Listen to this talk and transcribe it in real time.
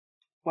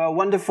Well,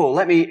 wonderful.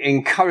 Let me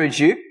encourage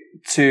you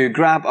to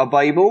grab a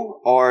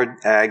Bible or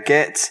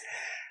get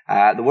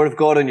the Word of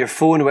God on your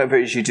phone, whatever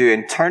it is you do,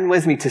 and turn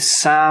with me to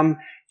Psalm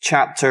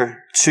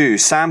chapter 2.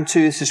 Psalm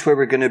 2, this is where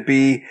we're going to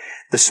be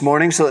this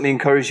morning, so let me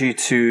encourage you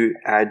to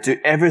do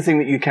everything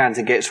that you can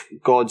to get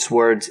God's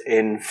Word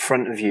in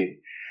front of you.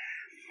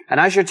 And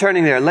as you're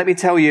turning there, let me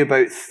tell you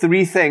about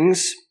 3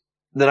 things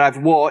that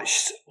I've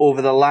watched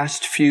over the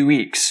last few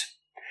weeks.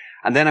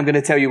 And then I'm going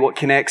to tell you what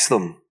connects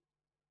them.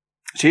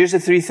 So here's the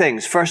 3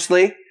 things.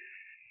 Firstly,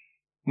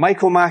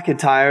 Michael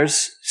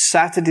McIntyre's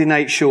Saturday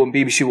night show on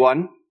BBC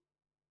One.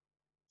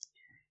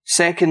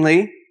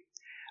 Secondly,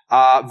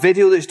 a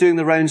video that's doing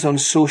the rounds on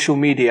social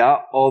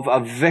media of a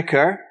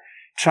vicar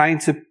trying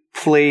to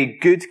play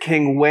Good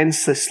King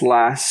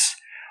Wenceslas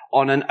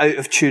on an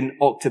out-of-tune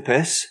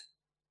octopus.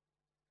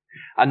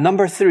 And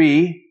number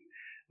 3,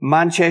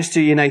 Manchester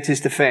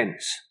United's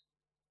defence.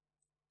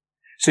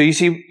 So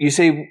you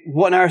say,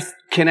 what on earth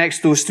connects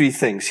those 3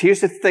 things? Here's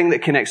the thing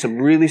that connects them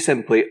really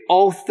simply.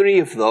 All 3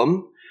 of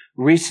them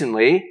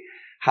recently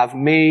have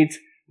made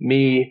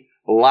me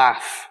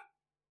laugh.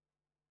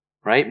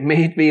 Right?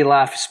 Made me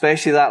laugh,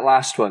 especially that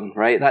last one,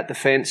 right? That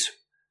defence,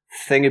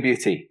 thing of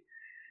beauty.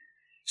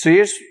 So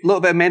here's a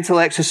little bit of mental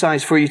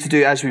exercise for you to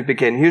do as we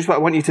begin. Here's what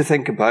I want you to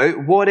think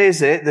about. What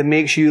is it that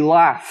makes you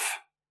laugh?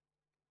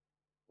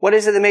 What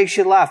is it that makes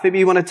you laugh? Maybe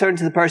you want to turn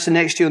to the person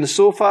next to you on the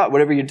sofa,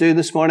 whatever you're doing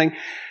this morning.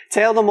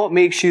 Tell them what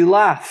makes you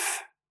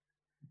laugh.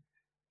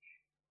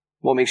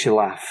 What makes you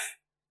laugh?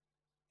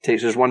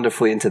 Takes us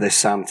wonderfully into this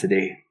psalm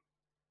today.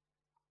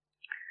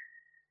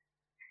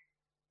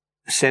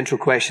 The central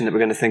question that we're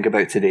going to think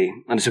about today,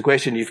 and it's a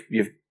question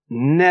you've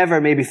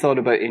never maybe thought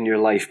about in your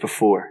life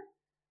before.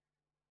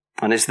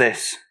 And it's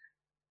this,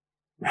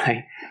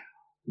 right?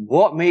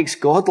 What makes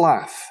God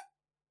laugh?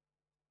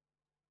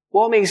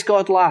 What makes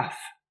God laugh?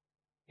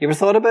 You ever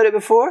thought about it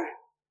before?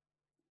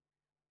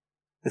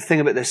 The thing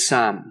about this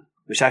psalm,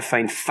 which I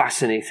find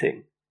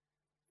fascinating,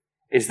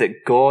 is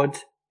that God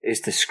is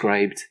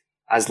described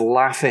as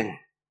laughing.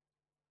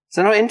 Is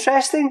that not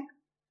interesting?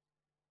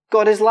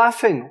 God is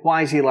laughing.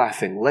 Why is he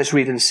laughing? Let's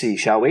read and see,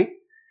 shall we?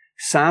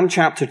 Psalm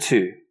chapter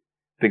 2,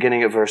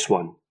 beginning at verse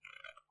 1.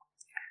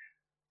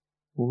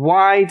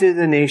 Why do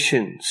the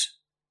nations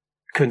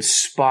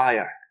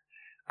conspire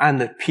and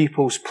the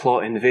peoples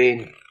plot in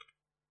vain?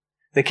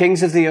 The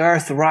kings of the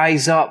earth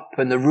rise up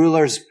and the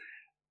rulers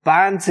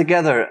band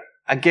together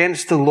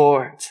against the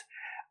Lord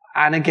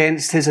and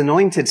against his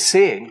anointed,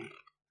 saying,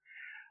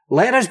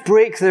 let us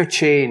break their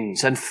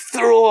chains and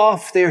throw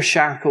off their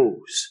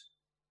shackles.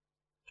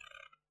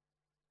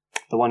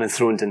 The one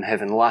enthroned in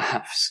heaven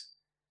laughs.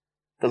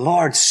 The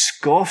Lord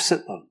scoffs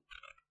at them.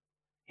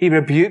 He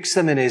rebukes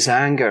them in his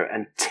anger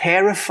and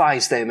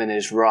terrifies them in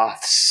his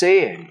wrath,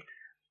 saying,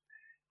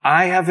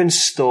 I have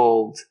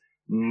installed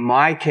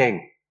my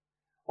king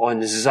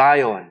on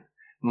Zion,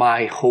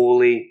 my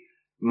holy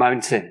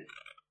mountain.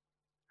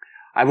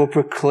 I will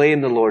proclaim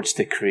the Lord's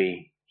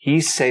decree.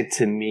 He said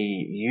to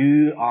me,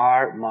 you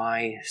are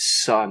my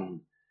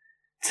son.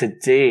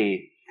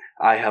 Today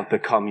I have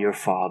become your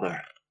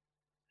father.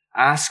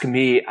 Ask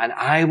me, and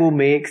I will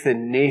make the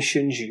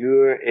nations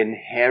your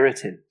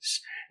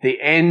inheritance,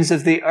 the ends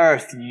of the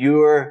earth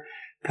your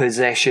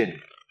possession.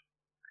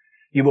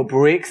 You will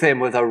break them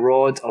with a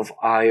rod of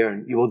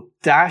iron. You will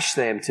dash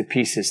them to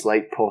pieces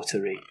like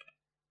pottery.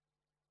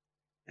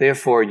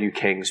 Therefore, you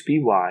kings,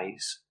 be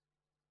wise.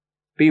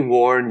 Be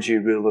warned,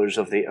 you rulers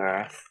of the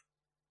earth.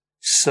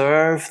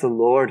 Serve the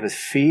Lord with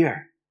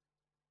fear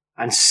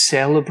and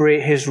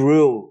celebrate his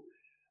rule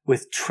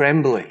with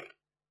trembling.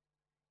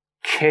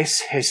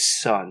 Kiss his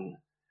son,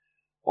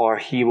 or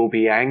he will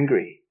be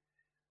angry,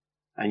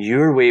 and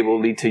your way will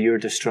lead to your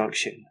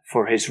destruction,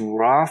 for his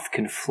wrath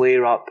can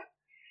flare up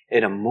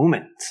in a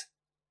moment.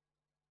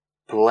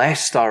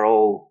 Blessed are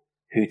all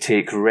who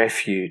take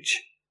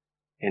refuge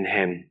in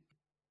him.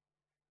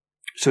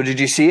 So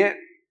did you see it?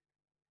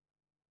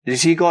 Did you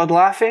see God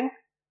laughing?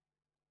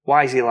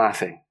 Why is he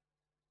laughing?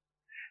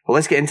 Well,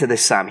 let's get into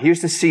this psalm.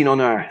 Here's the scene on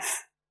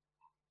earth.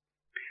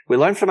 We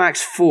learn from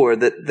Acts 4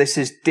 that this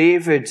is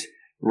David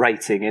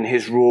writing in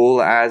his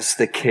role as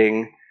the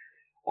king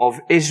of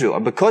Israel.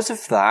 And because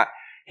of that,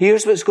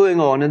 here's what's going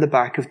on in the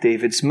back of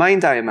David's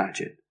mind, I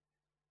imagine.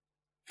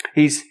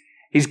 He's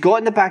got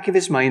in the back of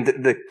his mind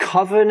that the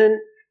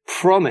covenant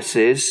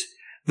promises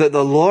that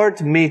the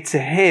Lord made to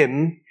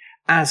him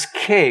as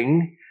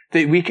king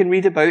that we can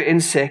read about in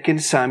 2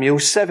 Samuel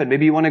 7.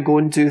 Maybe you want to go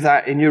and do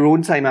that in your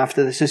own time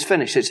after this is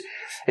finished.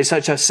 It's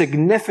such a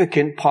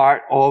significant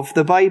part of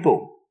the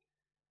Bible.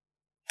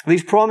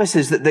 These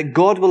promises that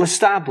God will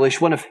establish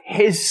one of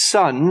his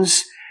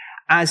sons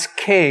as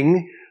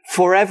king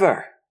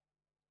forever,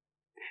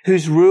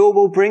 whose rule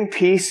will bring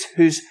peace,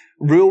 whose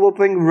rule will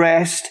bring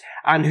rest,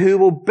 and who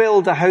will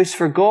build a house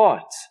for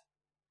God.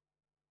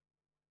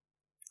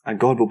 And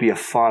God will be a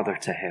father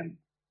to him,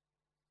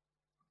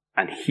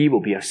 and he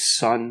will be a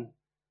son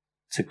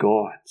to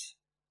God.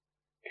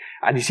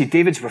 And you see,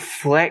 David's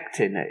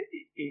reflecting.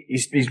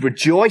 He's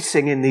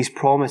rejoicing in these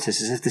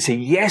promises as if to say,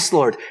 yes,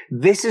 Lord,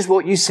 this is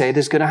what you said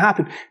is going to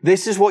happen.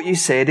 This is what you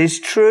said is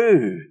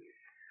true.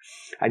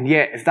 And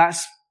yet, if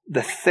that's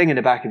the thing in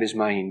the back of his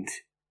mind,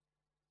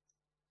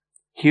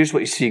 here's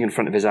what he's seeing in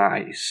front of his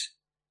eyes.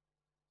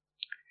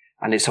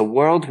 And it's a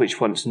world which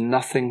wants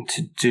nothing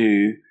to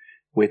do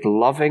with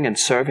loving and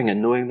serving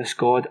and knowing this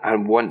God,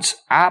 and wants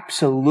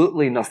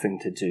absolutely nothing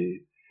to do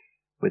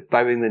with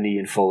bowing the knee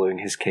and following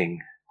his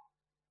king.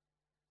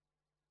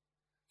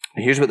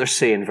 And here's what they're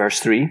saying, verse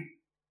 3.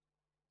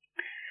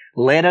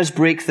 Let us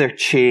break their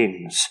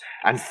chains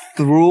and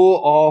throw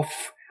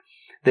off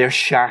their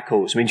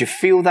shackles. I mean, do you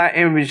feel that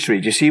imagery?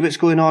 Do you see what's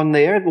going on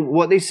there?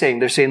 What they're saying?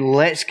 They're saying,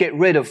 let's get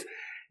rid of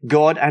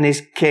God and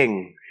his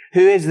king.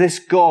 Who is this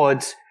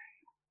God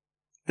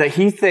that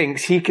he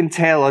thinks he can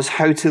tell us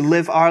how to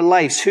live our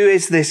lives? Who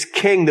is this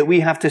king that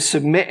we have to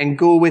submit and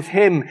go with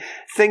him,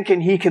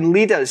 thinking he can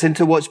lead us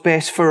into what's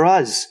best for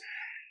us?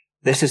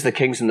 This is the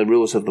kings and the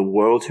rulers of the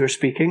world who are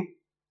speaking.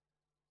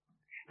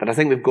 But I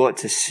think we've got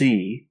to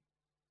see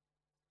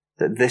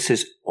that this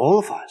is all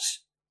of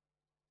us.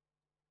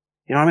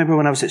 You know, I remember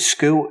when I was at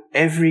school,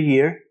 every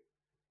year,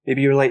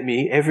 maybe you're like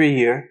me, every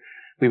year,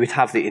 we would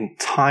have the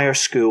entire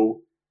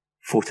school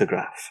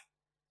photograph.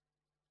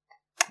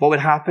 What would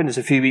happen is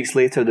a few weeks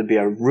later, there'd be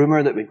a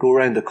rumour that would go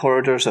around the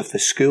corridors of the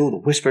school, the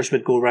whispers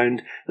would go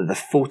around that the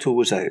photo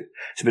was out.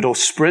 So we'd all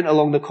sprint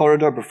along the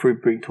corridor before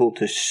being told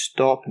to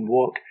stop and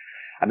walk.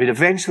 And we'd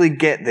eventually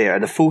get there,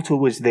 and the photo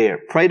was there,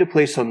 pride of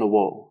place on the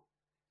wall.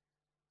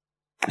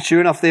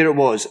 Sure enough, there it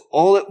was.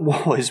 All it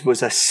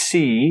was a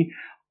sea,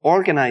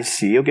 organised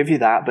sea, I'll give you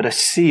that, but a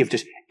sea of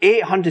just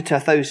 800 to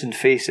 1,000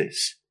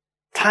 faces.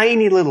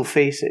 Tiny little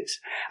faces.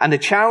 And the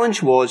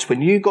challenge was,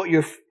 when you got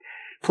your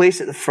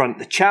place at the front,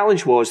 the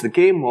challenge was, the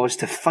game was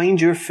to find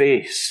your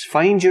face.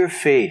 Find your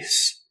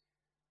face.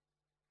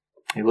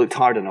 You looked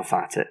hard enough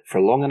at it,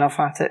 for long enough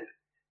at it,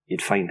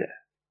 you'd find it.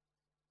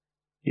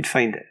 You'd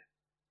find it.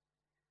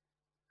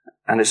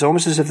 And it's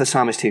almost as if the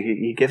psalmist here,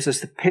 he gives us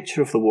the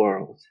picture of the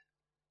world.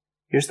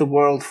 Here's the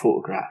world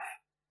photograph.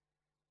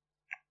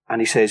 And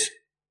he says,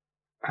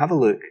 have a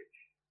look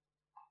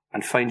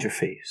and find your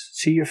face.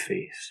 See your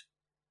face.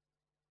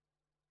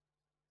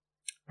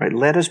 Right,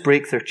 let us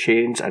break their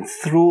chains and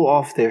throw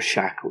off their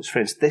shackles.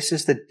 Friends, this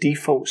is the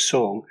default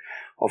song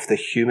of the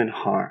human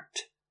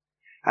heart.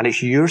 And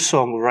it's your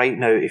song right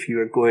now if you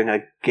are going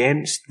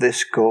against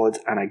this God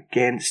and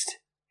against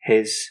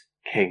his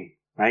king.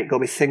 Right? Got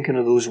to be thinking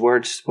of those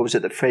words. What was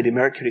it that Freddie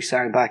Mercury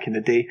sang back in the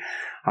day?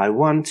 I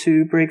want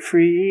to break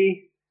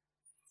free.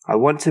 I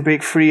want to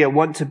break free. I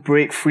want to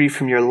break free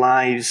from your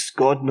lives.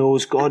 God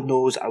knows,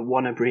 I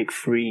want to break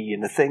free.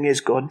 And the thing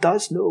is, God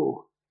does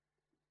know.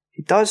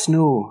 He does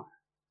know.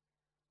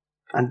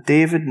 And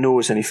David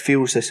knows, and he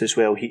feels this as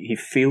well. He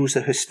feels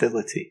the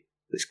hostility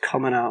that's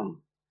coming at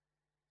him.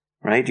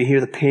 Right? Do you hear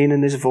the pain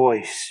in his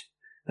voice?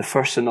 The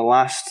first and the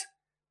last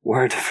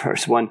word of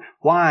verse 1.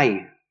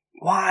 Why?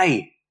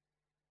 Why?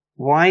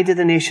 Why did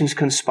the nations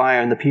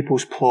conspire and the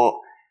peoples plot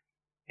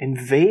in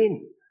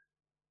vain?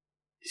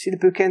 You see the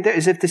bookend there?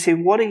 As if to say,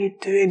 what are you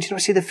doing? Do you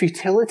not see the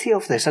futility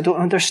of this? I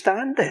don't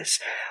understand this.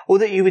 Or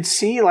that you would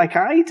see, like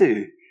I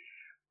do,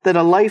 that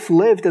a life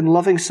lived in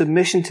loving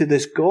submission to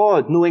this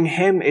God, knowing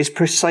him, is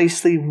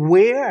precisely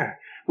where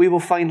we will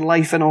find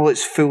life in all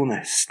its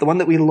fullness. The one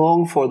that we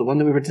long for, the one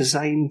that we were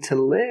designed to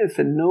live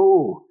and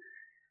know.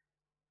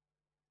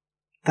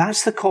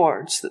 That's the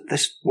cords that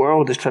this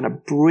world is trying to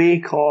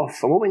break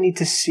off. And what we need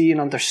to see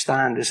and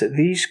understand is that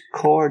these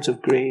cords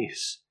of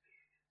grace,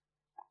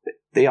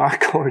 they are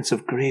cords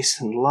of grace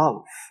and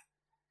love.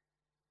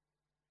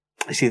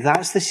 You see,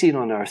 that's the scene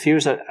on earth.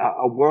 Here's a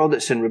world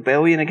that's in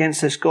rebellion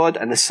against this God,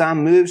 and the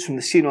psalm moves from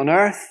the scene on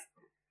earth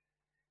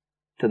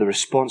to the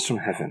response from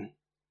heaven.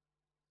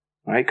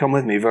 All right, come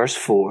with me, verse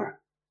 4.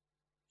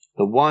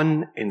 The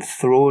one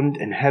enthroned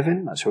in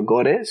heaven, that's where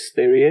God is.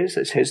 There he is.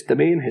 It's his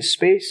domain, his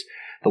space.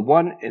 The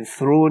one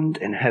enthroned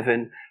in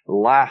heaven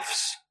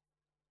laughs.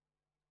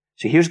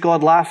 So here's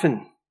God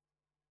laughing.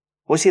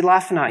 What's he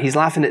laughing at? He's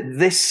laughing at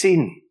this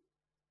scene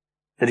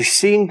that he's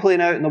seeing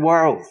playing out in the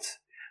world.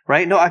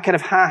 Right? Not a kind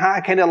of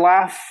ha-ha kind of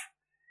laugh.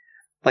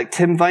 Like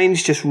Tim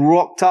Vine's just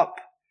rocked up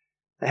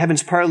the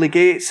heaven's pearly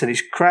gates and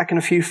he's cracking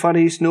a few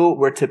funnies. No,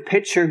 we're to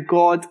picture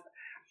God,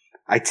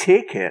 I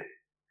take it,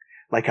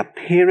 like a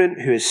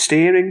parent who is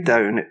staring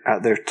down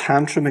at their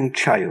tantruming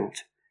child,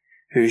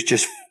 who's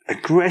just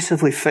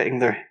aggressively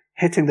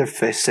hitting their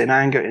fists in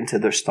anger into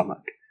their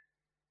stomach.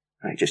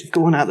 Right? Just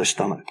going at their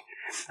stomach.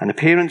 And the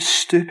parent's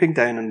stooping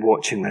down and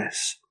watching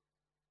this.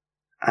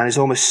 And is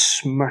almost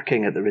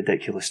smirking at the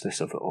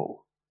ridiculousness of it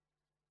all.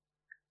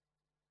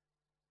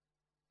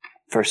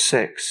 Verse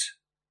 6.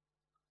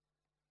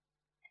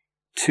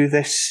 To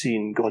this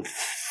scene, God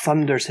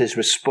thunders his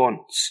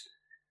response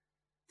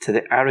to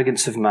the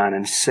arrogance of man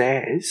and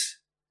says,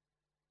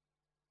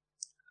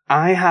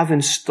 I have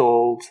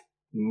installed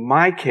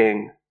my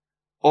king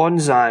on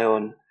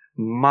Zion,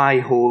 my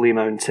holy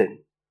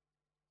mountain.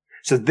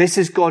 So this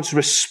is God's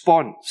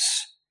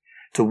response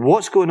to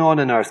what's going on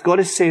earth. God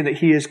is saying that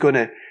he is going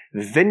to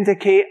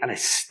vindicate and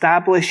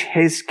establish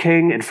his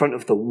king in front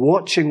of the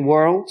watching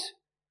world,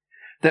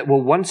 that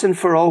will once and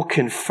for all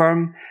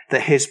confirm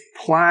that his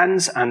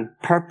plans and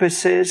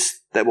purposes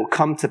that will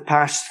come to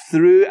pass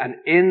through and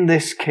in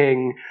this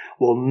king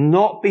will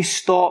not be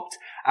stopped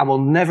and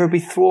will never be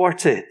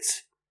thwarted.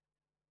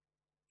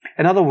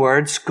 In other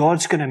words,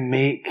 God's going to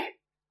make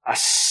a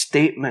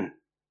statement.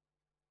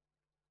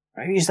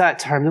 I use that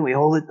term, don't we,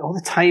 all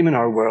the time in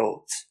our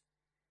world.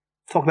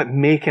 Talk about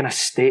making a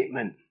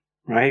statement,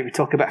 right? We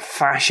talk about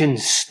fashion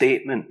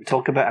statement. We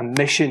talk about a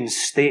mission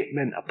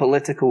statement, a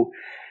political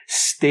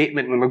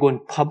statement when we're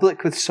going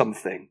public with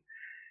something.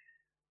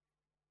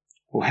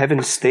 Well,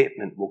 heaven's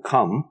statement will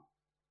come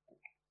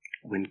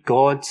when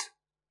God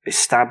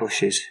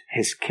establishes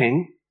his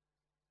king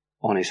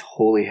on his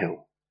holy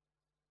hill.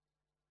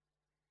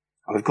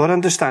 And we've got to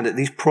understand that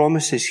these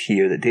promises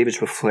here that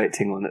David's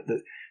reflecting on,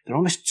 that they're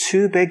almost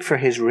too big for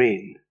his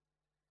reign.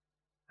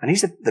 And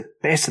he's the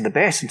best of the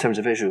best in terms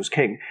of Israel's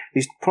king.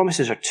 These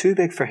promises are too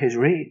big for his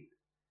reign.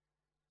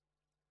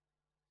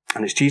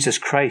 And it's Jesus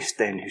Christ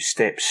then who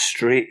steps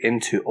straight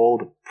into all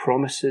the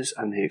promises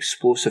and the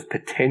explosive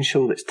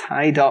potential that's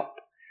tied up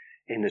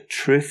in the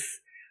truth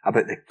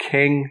about the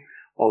king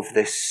of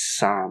this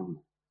psalm.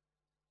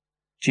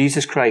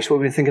 Jesus Christ,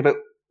 what we think about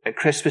at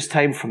Christmas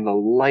time from the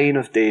line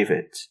of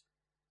David,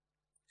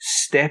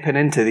 stepping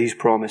into these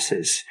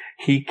promises.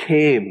 He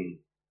came.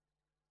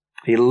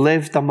 He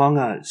lived among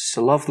us.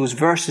 I love those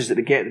verses that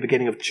we get at the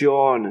beginning of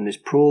John and his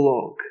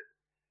prologue.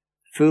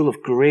 Full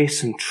of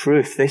grace and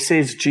truth. This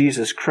is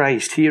Jesus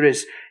Christ. Here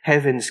is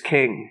heaven's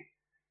King.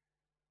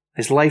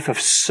 His life of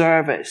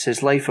service,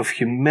 his life of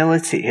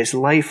humility, his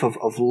life of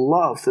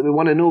love. That we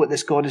want to know what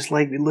this God is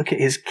like. We look at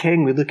his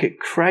King, we look at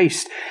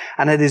Christ.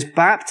 And at his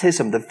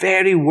baptism, the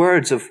very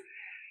words of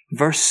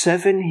verse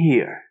 7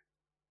 here.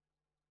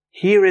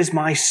 Here is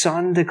my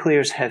son,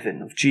 declares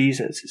heaven of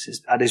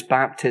Jesus at his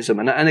baptism.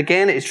 And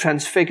again, it is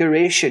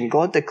transfiguration.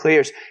 God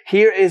declares,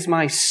 here is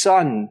my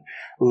son,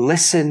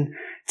 listen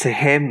to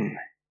him.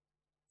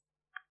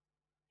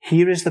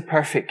 Here is the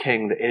perfect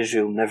king that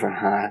Israel never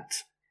had.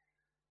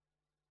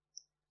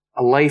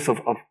 A life of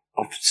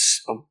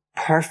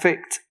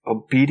perfect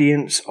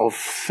obedience, of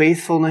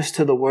faithfulness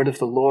to the word of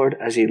the Lord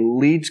as he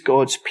leads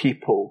God's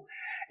people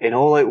in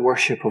all-out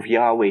worship of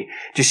Yahweh. Do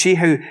you see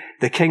how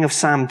the king of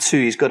Psalm 2,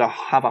 he's got to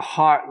have a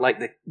heart like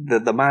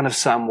the man of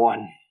Psalm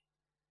 1?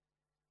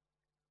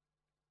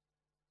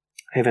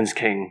 Heaven's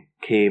king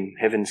came,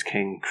 heaven's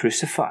king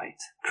crucified.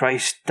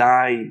 Christ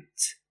died.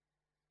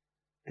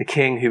 The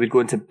king who would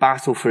go into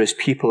battle for his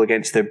people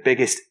against their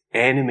biggest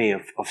enemy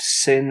of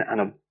sin and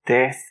of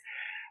death,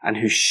 and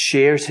who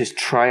shares his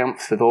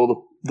triumph with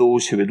all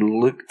those who would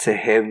look to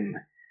him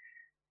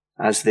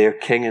as their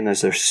king and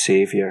as their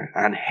saviour.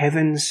 And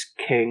heaven's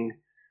king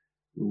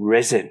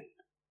risen.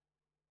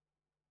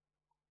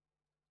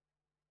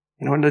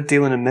 You know, we're not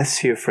dealing in myths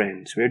here,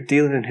 friends. We're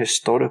dealing in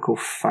historical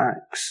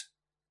facts.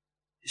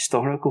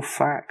 Historical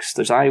facts.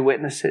 There's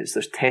eyewitnesses.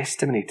 There's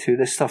testimony to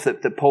this stuff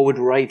that Paul would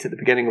write at the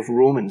beginning of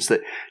Romans,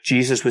 that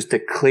Jesus was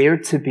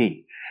declared to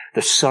be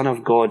the Son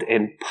of God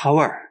in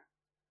power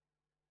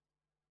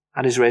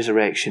at his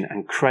resurrection,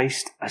 and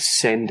Christ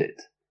ascended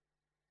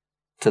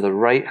to the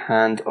right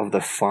hand of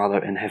the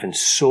Father in heaven.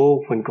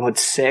 So when God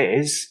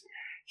says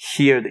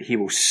here that he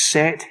will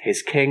set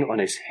his king on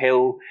his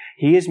hill,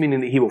 he is meaning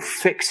that he will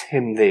fix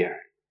him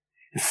there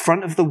in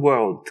front of the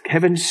world.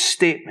 Heaven's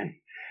statement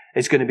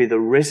is going to be the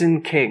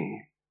risen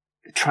king,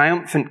 the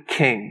triumphant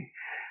king.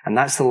 And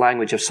that's the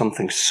language of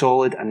something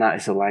solid, and that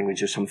is the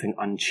language of something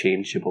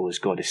unchangeable as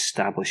God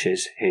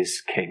establishes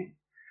his king.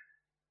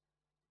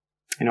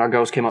 You know, our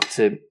girls came up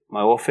to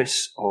my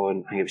office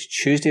on, I think it was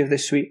Tuesday of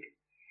this week.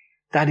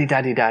 Daddy,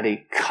 daddy,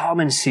 daddy, come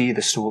and see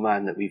the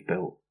snowman that we've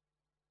built.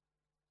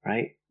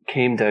 Right?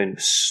 Came down,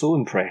 so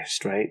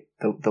impressed, right?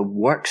 The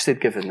works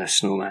they'd given this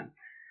snowman.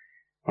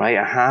 Right?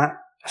 A hat,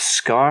 a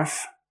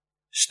scarf,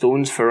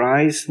 stones for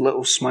eyes,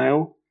 little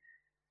smile,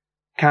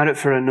 carrot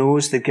for a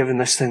nose. They'd given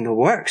this thing the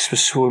works.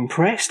 Was so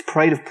impressed.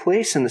 Pride of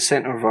place in the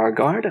centre of our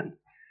garden.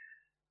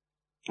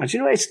 And do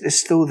you know what? It's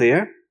still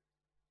there.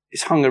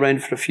 It's hung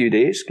around for a few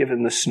days,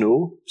 given the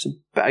snow. It's a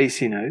bit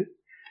icy now.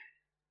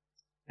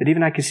 But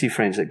even I could see,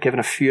 friends, that given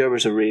a few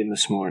hours of rain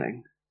this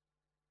morning,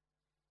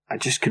 I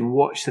just could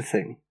watch the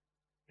thing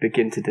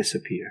begin to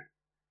disappear.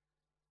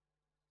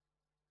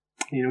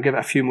 You know, give it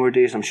a few more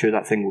days, I'm sure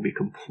that thing will be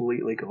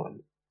completely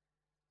gone.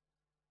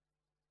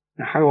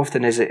 Now, how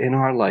often is it in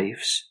our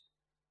lives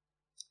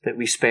that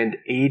we spend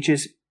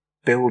ages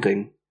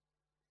building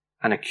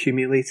and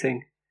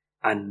accumulating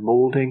and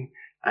moulding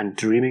and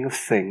dreaming of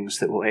things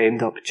that will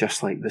end up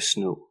just like the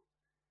snow?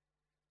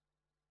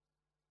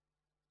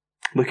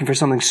 Looking for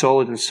something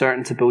solid and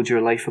certain to build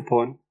your life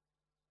upon.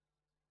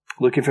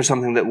 Looking for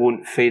something that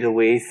won't fade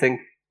away.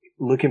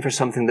 Looking for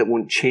something that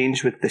won't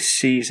change with the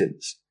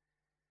seasons.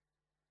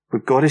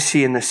 We've got to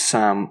see in this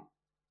psalm,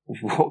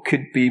 what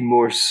could be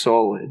more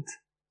solid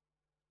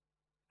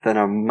than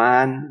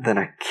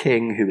a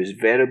king who is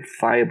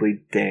verifiably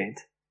dead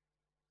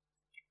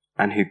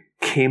and who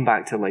came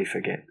back to life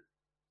again.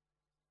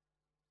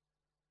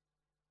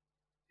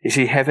 You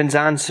see, heaven's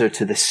answer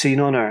to the scene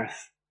on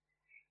earth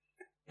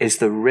is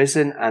the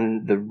risen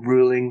and the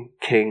ruling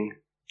King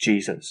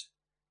Jesus.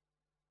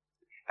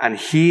 And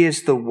he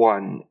is the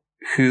one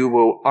who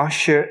will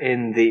usher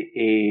in the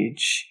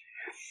age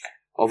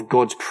of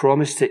God's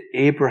promise to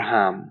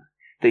Abraham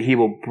that he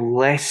will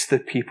bless the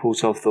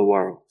peoples of the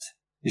world.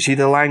 You see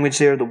the language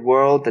there, the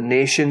world, the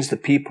nations, the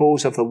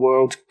peoples of the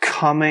world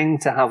coming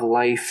to have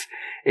life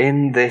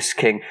in this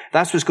King.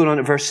 That's what's going on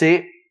at verse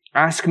 8.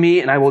 Ask me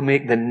and I will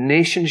make the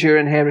nations your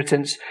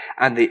inheritance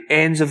and the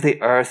ends of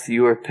the earth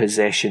your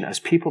possession. As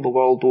people the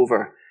world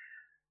over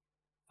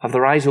have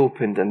their eyes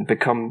opened and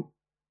become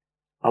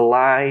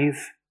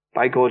alive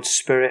by God's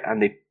Spirit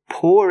and they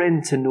pour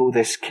in to know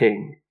this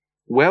King,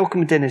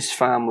 welcomed in his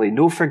family,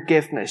 know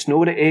forgiveness, know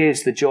what it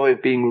is, the joy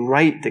of being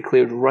right,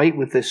 declared right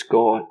with this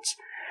God,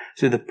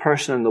 through the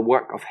person and the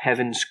work of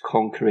heaven's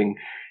conquering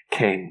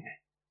King.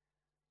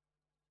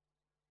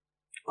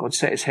 God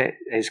set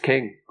his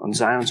King on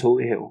Zion's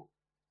holy hill.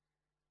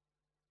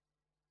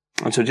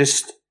 And so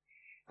just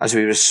as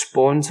we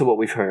respond to what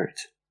we've heard,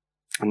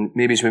 and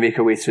maybe as we make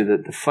our way through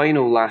the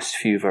final last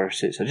few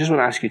verses, I just want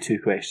to ask you two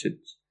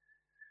questions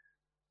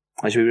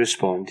as we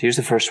respond. Here's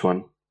the first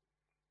one.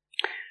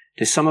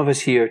 Do some of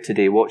us here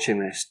today watching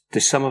this, do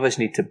some of us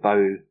need to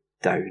bow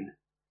down?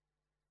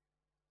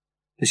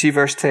 You see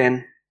verse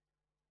 10?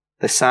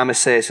 The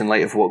psalmist says, in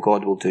light of what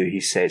God will do,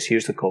 he says,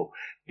 here's the call,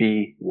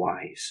 be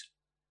wise.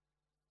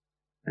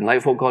 In light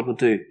of what God will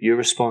do, your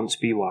response,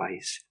 be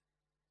wise.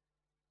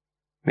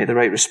 Make the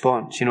right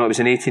response. You know, it was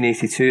in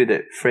 1882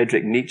 that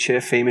Friedrich Nietzsche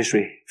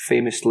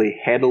famously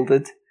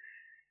heralded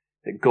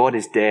that God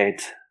is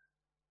dead.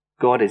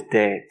 God is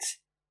dead.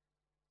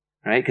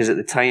 Right? Because at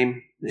the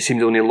time, it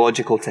seemed only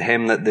logical to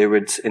him that there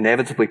would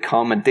inevitably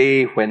come a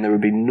day when there would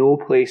be no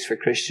place for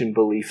Christian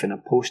belief in a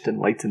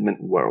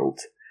post-Enlightenment world.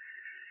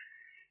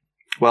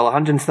 Well,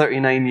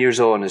 139 years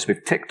on, as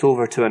we've ticked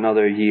over to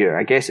another year,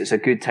 I guess it's a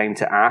good time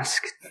to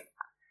ask,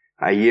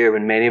 a year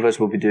when many of us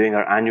will be doing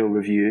our annual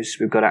reviews,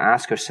 we've got to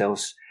ask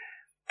ourselves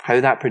how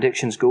that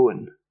prediction's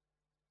going.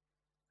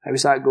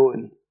 How's that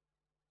going?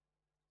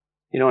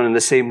 You know, and in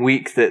the same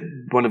week that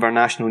one of our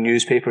national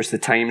newspapers, The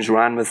Times,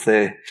 ran with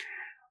the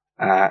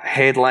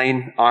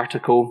headline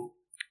article,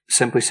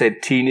 simply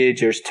said,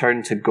 teenagers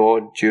turn to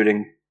God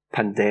during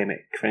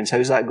pandemic. Friends,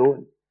 how's that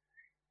going?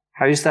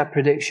 How's that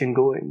prediction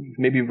going? You've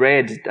maybe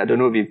read, I don't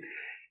know if you've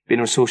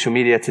been on social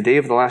media today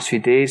over the last few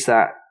days,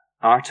 that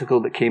article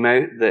that came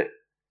out that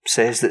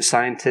says that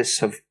scientists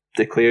have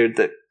declared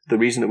that the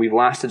reason that we've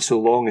lasted so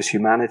long as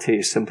humanity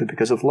is simply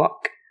because of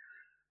luck.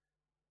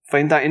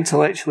 Find that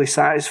intellectually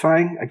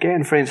satisfying?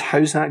 Again, friends,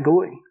 how's that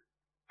going?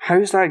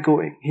 How's that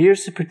going?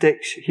 Here's the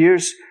prediction.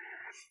 Here's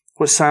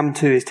what Psalm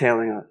 2 is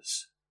telling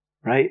us,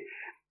 right?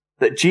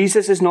 That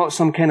Jesus is not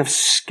some kind of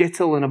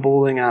skittle in a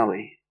bowling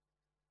alley.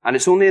 And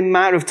it's only a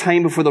matter of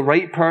time before the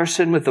right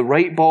person with the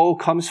right ball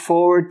comes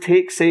forward,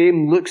 takes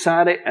aim, looks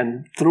at it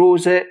and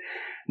throws it,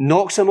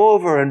 knocks him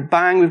over, and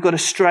bang, we've got a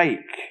strike.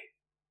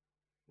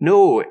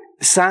 No,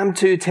 Psalm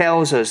 2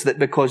 tells us that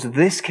because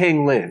this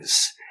King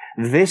lives,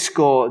 this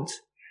God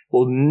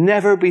will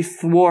never be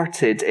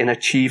thwarted in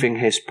achieving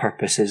his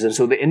purposes. And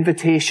so the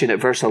invitation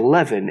at verse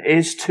 11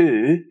 is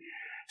to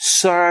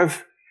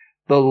serve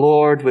the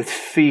Lord with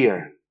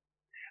fear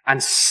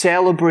and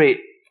celebrate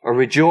or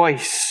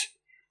rejoice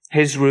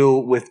his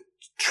rule with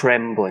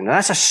trembling. Now,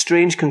 that's a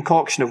strange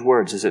concoction of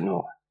words, is it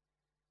not?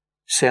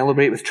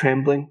 Celebrate with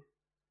trembling.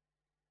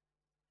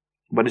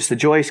 But it's the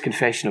joyous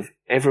confession of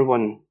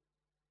everyone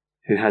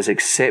who has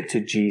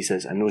accepted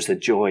Jesus and knows the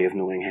joy of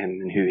knowing him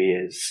and who he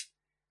is.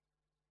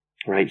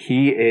 Right?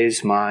 He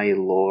is my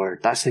Lord.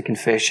 That's the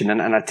confession.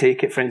 And I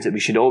take it, friends, that we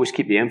should always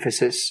keep the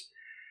emphasis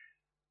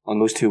on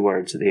those two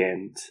words at the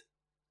end.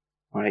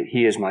 Right?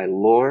 He is my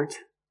Lord,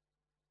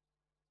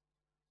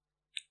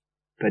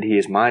 but he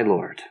is my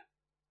Lord.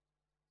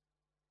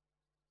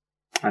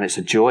 And it's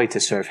a joy to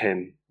serve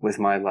him with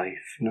my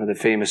life. You know, the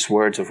famous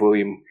words of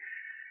William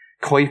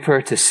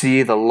Cowper, to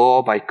see the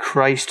law by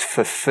Christ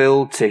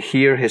fulfilled, to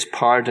hear his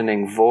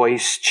pardoning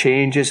voice,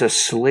 changes a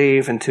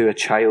slave into a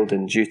child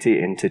and duty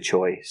into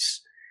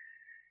choice.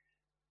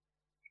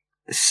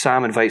 The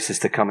psalm invites us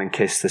to come and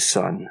kiss the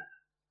Son.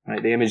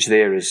 Right? The image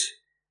there is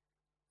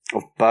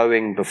of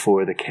bowing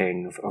before the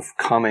King, of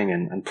coming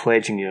and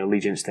pledging your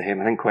allegiance to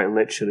him. I think quite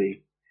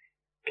literally,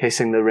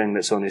 kissing the ring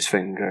that's on his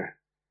finger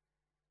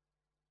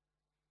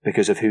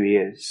because of who he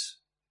is.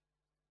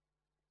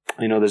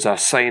 You know, there's a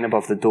sign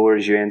above the door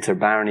as you enter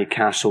Barony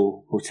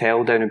Castle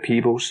Hotel down in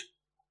Peebles.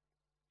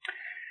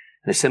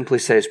 And it simply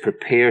says,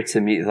 prepare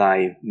to meet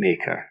thy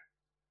Maker.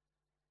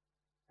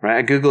 Right,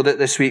 I googled it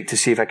this week to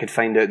see if I could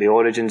find out the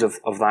origins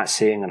of that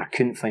saying, and I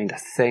couldn't find a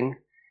thing.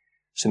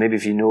 So maybe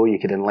if you know, you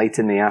could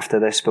enlighten me after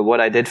this. But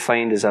what I did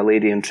find is a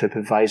lady in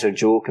TripAdvisor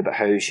joke about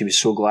how she was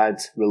so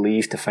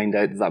relieved to find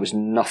out that was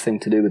nothing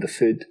to do with the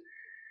food.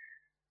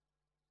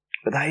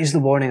 But that is the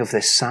warning of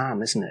this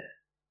psalm, isn't it?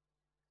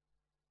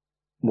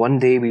 One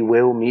day we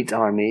will meet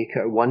our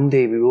Maker. One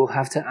day we will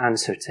have to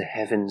answer to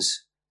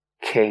heaven's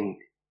king.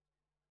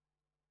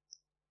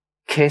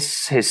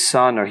 Kiss his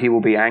son or he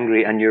will be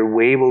angry and your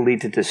way will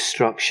lead to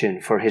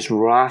destruction, for his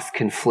wrath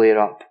can flare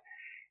up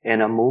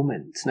in a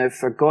moment. Now,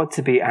 for God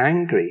to be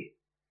angry,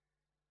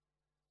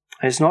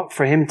 it's not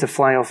for him to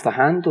fly off the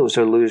handles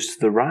or lose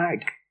the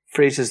rag,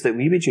 phrases that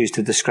we would use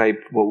to describe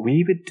what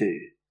we would do.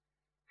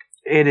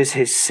 It is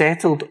his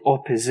settled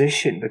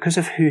opposition, because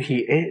of who he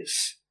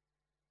is,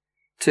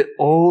 to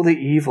all the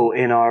evil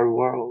in our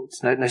world.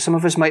 Now, some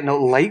of us might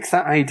not like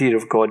that idea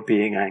of God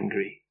being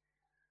angry.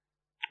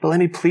 But let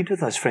me plead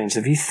with us, friends,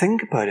 if you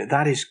think about it,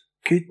 that is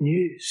good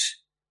news.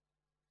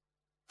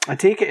 I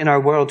take it in our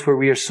world where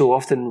we are so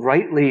often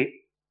rightly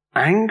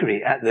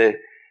angry at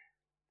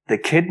the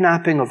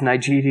kidnapping of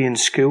Nigerian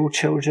school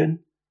children,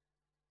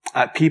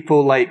 at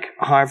people like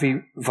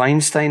Harvey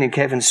Weinstein and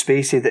Kevin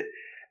Spacey,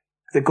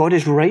 that God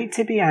is right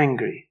to be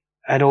angry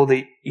at all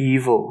the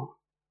evil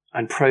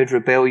and proud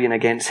rebellion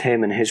against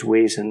him and his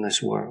ways in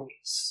this world.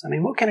 I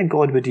mean, what kind of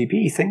God would he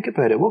be? Think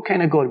about it. What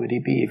kind of God would he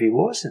be if he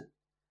wasn't?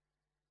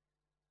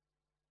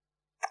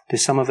 Do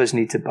some of us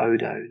need to bow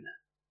down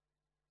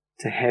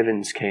to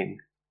heaven's King?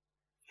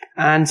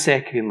 And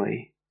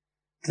secondly,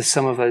 do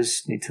some of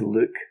us need to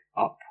look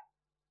up?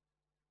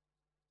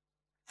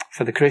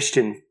 For the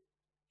Christian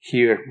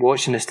here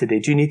watching us today,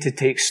 do you need to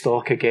take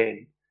stock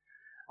again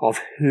of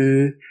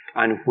who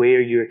and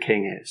where your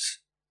King is?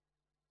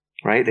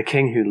 Right? The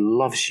King who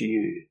loves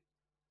you.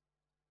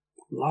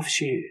 Loves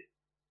you.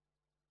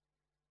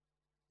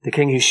 The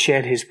King who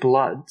shed his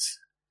blood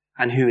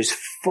and who is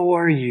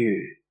for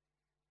you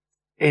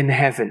in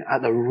heaven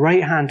at the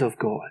right hand of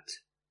God.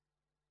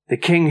 The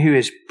King who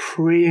is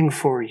praying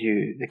for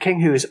you. The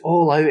King who is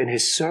all out in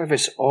his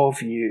service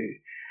of you.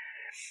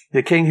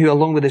 The King who,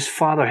 along with his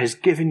Father, has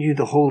given you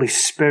the Holy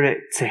Spirit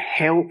to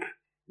help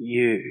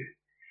you.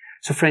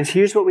 So friends,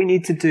 here's what we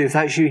need to do. If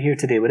that's you here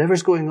today,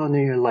 whatever's going on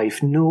in your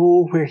life,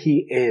 know where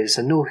he is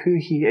and know who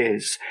he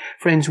is.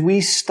 Friends,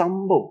 we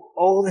stumble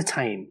all the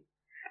time.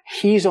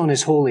 He's on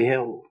his holy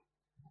hill.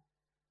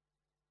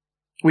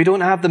 We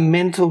don't have the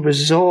mental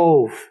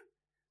resolve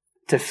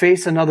to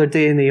face another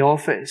day in the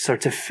office or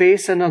to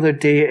face another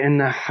day in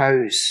the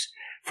house.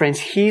 Friends,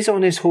 he's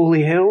on his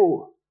holy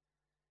hill.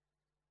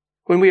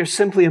 When we are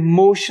simply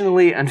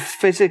emotionally and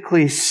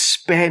physically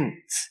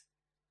spent,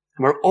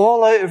 and we're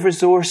all out of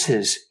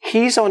resources,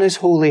 he's on his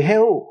holy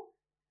hill.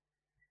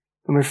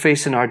 When we're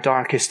facing our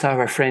darkest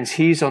hour, friends,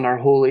 he's on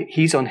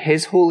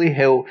his holy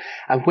hill.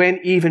 And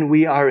when even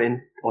we are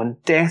on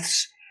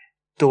death's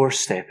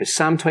doorstep, as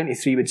Psalm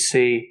 23 would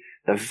say,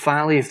 the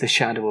valley of the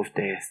shadow of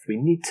death, we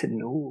need to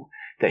know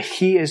that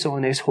he is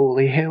on his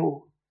holy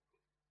hill.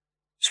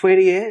 It's where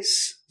he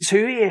is. It's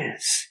who he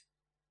is.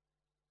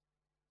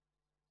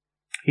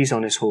 He's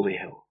on his holy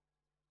hill.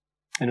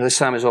 I know this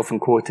psalm is often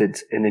quoted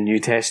in the New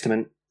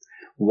Testament.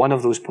 One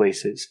of those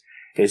places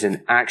is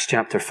in Acts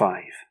chapter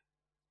 5.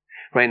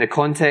 Right, and the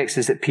context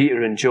is that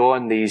Peter and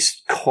John,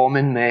 these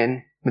common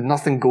men with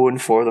nothing going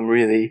for them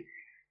really,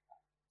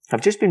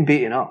 have just been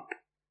beaten up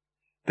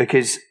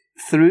because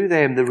through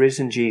them the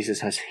risen Jesus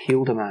has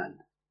healed a man.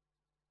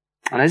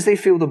 And as they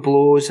feel the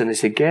blows and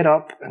as they get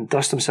up and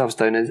dust themselves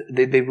down,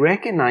 they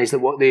recognize that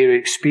what they are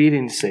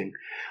experiencing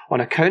on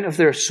account of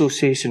their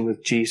association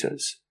with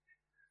Jesus,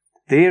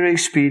 they are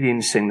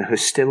experiencing the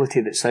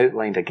hostility that's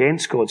outlined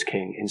against God's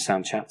King in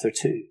Psalm chapter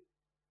 2.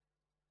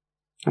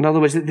 In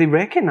other words, they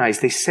recognize,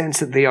 they sense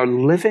that they are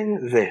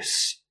living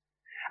this.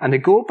 And they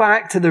go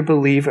back to their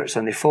believers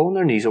and they fall on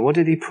their knees. And what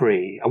do they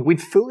pray? And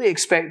we'd fully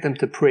expect them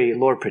to pray,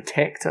 Lord,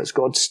 protect us.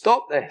 God,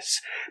 stop this.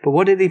 But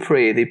what do they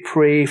pray? They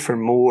pray for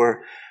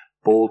more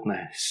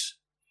boldness.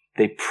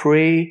 They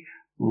pray,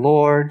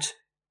 Lord,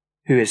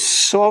 who is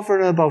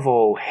sovereign above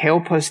all,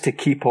 help us to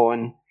keep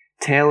on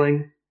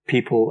telling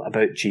people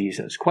about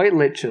Jesus. Quite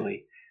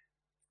literally,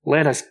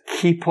 let us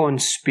keep on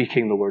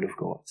speaking the word of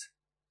God.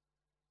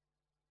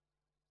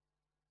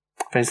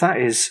 Friends, that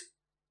is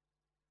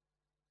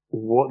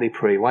what they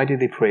pray. Why do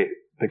they pray?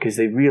 Because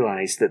they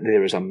realize that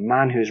there is a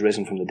man who has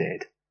risen from the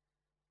dead.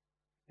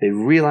 They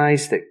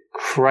realize that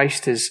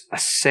Christ has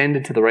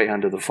ascended to the right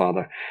hand of the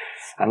Father.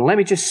 And let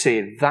me just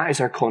say, that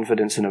is our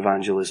confidence in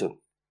evangelism.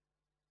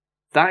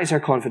 That is our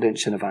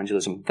confidence in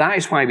evangelism. That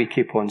is why we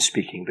keep on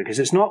speaking, because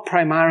it's not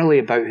primarily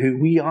about who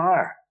we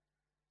are,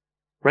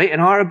 right? In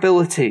our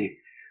ability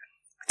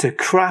to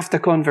craft a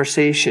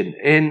conversation,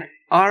 in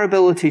our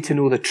ability to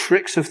know the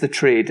tricks of the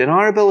trade, in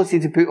our ability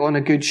to put on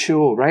a good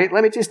show, right?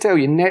 Let me just tell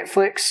you,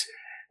 Netflix,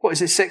 what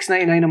is it,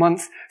 $6.99 a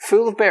month?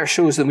 Full of better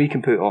shows than we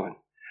can put on.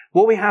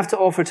 What we have to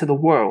offer to the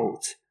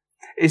world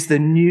is the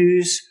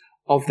news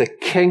of the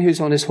King who's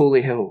on his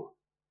holy hill.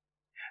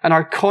 And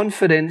our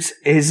confidence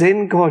is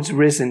in God's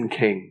risen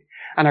King.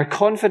 And our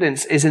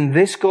confidence is in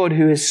this God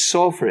who is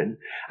sovereign.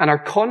 And our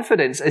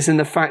confidence is in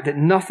the fact that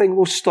nothing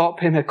will stop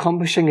him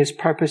accomplishing his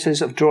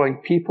purposes of drawing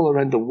people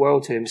around the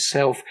world to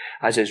himself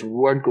as his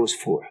word goes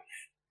forth.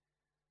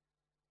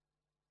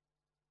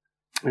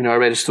 You know, I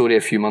read a story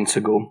a few months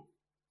ago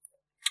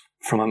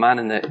from a man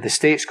in the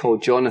States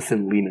called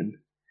Jonathan Lehman.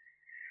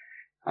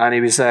 And he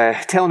was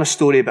telling a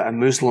story about a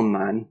Muslim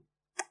man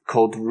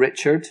called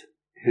Richard.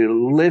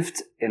 who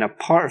lived in a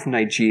part of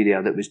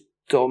Nigeria that was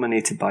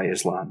dominated by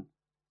Islam.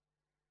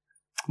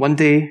 One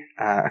day,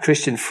 a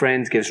Christian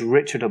friend gives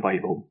Richard a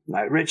Bible.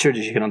 Now, Richard,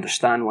 as you can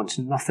understand, wants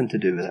nothing to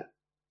do with it.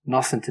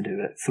 Nothing to do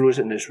with it. Throws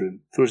it in his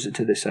room. Throws it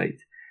to the side.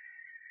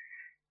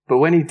 But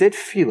when he did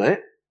feel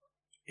it,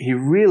 he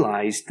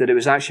realized that it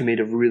was actually made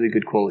of really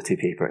good quality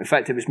paper. In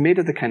fact, it was made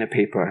of the kind of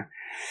paper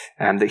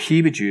that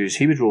he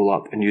would roll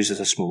up and use as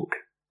a smoke.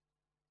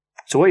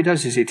 So what he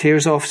does is he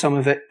tears off some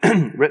of it,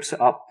 rips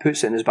it up,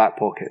 puts it in his back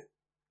pocket,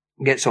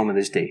 gets on with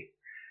his day.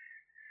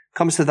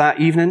 Comes to that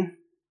evening,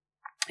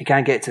 he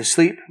can't get to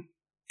sleep,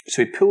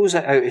 so he pulls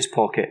it out his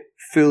pocket,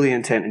 fully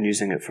intent on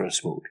using it for a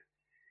smoke.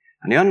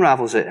 And he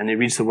unravels it and he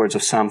reads the words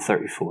of Psalm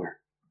 34.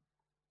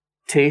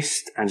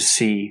 Taste and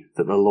see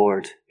that the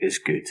Lord is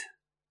good.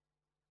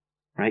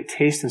 Right?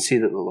 Taste and see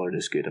that the Lord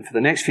is good. And for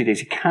the next few days,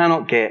 he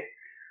cannot get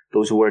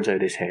those words out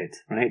of his head.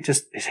 Right?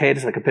 Just his head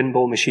is like a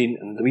pinball machine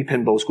and the wee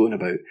pinball's going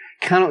about.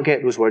 Cannot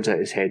get those words out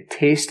of his head.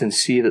 Taste and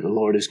see that the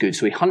Lord is good.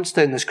 So he hunts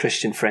down this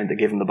Christian friend that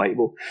gave him the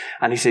Bible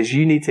and he says,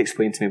 you need to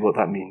explain to me what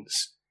that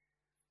means.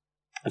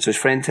 And so his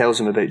friend tells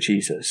him about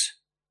Jesus.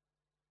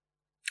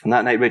 And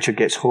that night Richard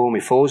gets home,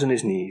 he falls on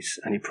his knees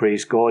and he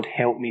prays, God,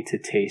 help me to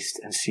taste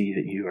and see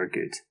that you are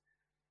good.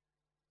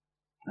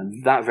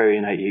 And that very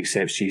night he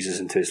accepts Jesus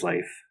into his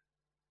life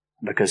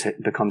because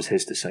it becomes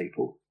his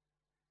disciple.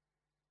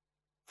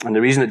 And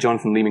the reason that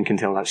Jonathan Lehman can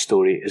tell that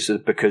story is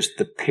because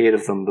the pair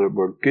of them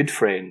were good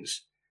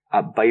friends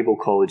at Bible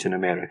college in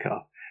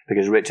America,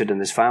 because Richard and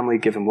his family,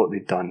 given what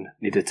they'd done,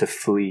 needed to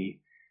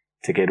flee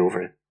to get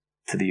over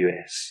to the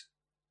US.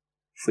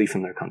 Flee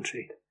from their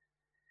country.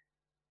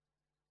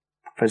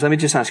 Friends, let me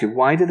just ask you,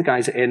 why do the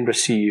guys at Edinburgh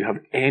CU have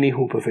any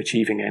hope of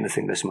achieving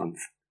anything this month?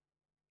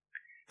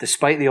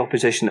 Despite the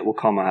opposition that will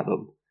come at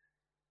them,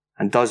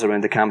 and does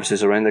around the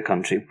campuses around the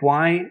country,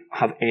 why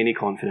have any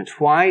confidence?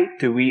 Why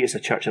do we as a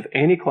church have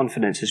any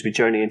confidence as we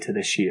journey into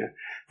this year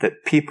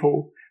that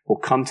people will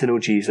come to know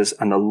Jesus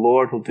and the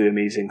Lord will do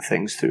amazing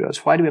things through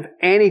us? Why do we have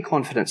any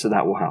confidence that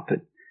that will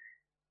happen?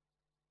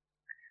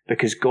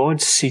 Because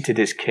God seated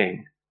his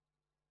king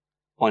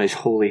on his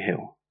holy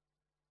hill.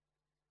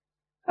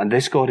 And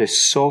this God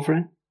is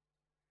sovereign,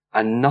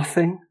 and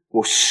nothing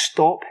will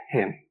stop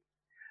him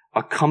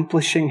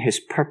accomplishing his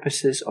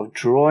purposes of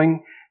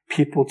drawing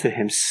people to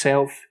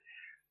himself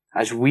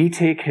as we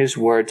take his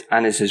word,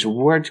 and as his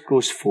word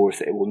goes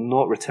forth, it will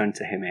not return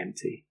to him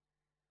empty.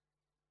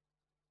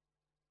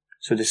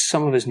 So does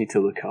some of us need to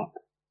look up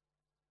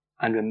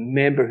and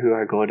remember who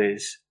our God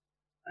is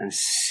and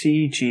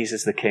see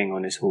Jesus the King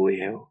on his holy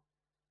hill?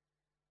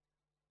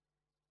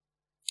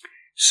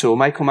 So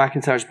Michael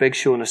McIntyre's big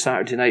show on a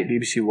Saturday night,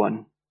 BBC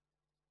One.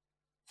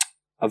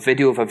 A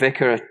video of a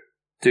vicar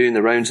doing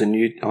the rounds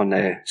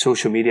on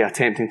social media,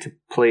 attempting to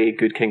play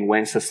Good King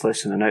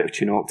Wenceslas in an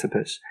out-of-tune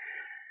octopus.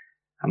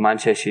 And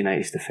Manchester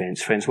United's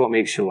defence. Friends, what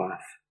makes you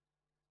laugh?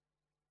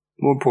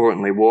 More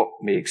importantly, what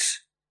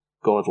makes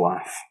God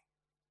laugh?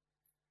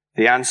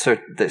 The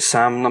answer that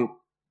Psalm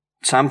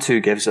 2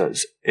 gives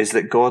us is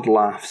that God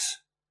laughs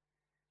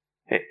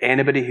at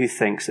anybody who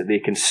thinks that they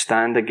can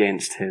stand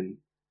against him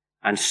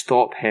and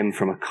stop him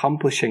from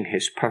accomplishing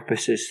his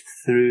purposes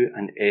through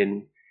and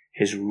in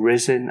his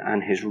risen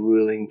and his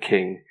ruling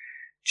King,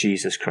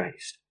 Jesus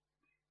Christ.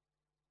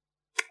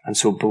 And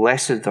so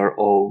blessed are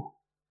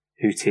all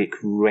who take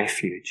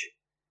refuge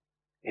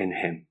in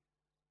him.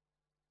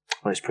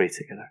 Let's pray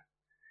together.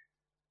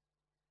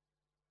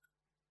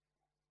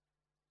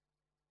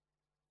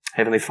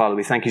 Heavenly Father,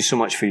 we thank you so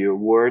much for your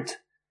word,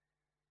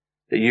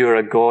 that you are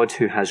a God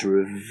who has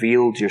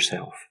revealed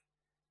yourself.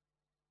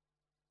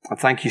 And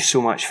thank you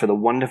so much for the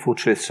wonderful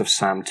truths of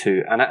Psalm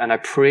 2. And I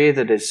pray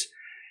that as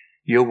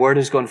your word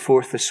has gone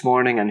forth this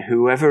morning, and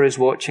whoever is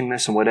watching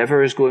this and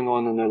whatever is going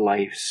on in their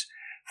lives,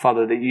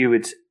 Father, that you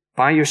would,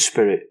 by your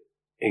Spirit,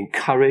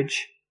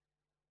 encourage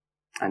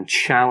and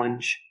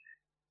challenge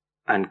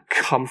and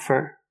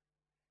comfort,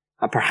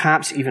 and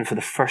perhaps even for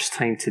the first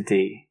time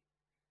today,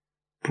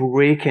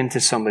 break into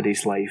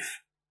somebody's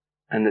life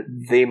and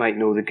that they might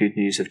know the good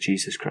news of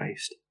Jesus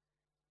Christ.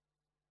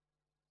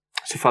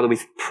 So Father, we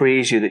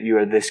praise you that you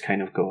are this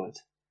kind of God.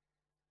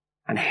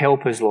 And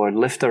help us, Lord,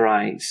 lift our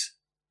eyes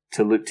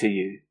to look to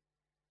you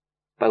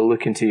by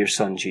looking to your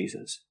Son,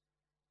 Jesus.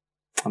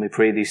 And we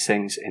pray these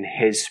things in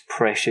his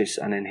precious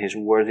and in his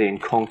worthy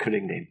and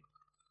conquering name.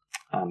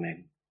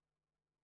 Amen.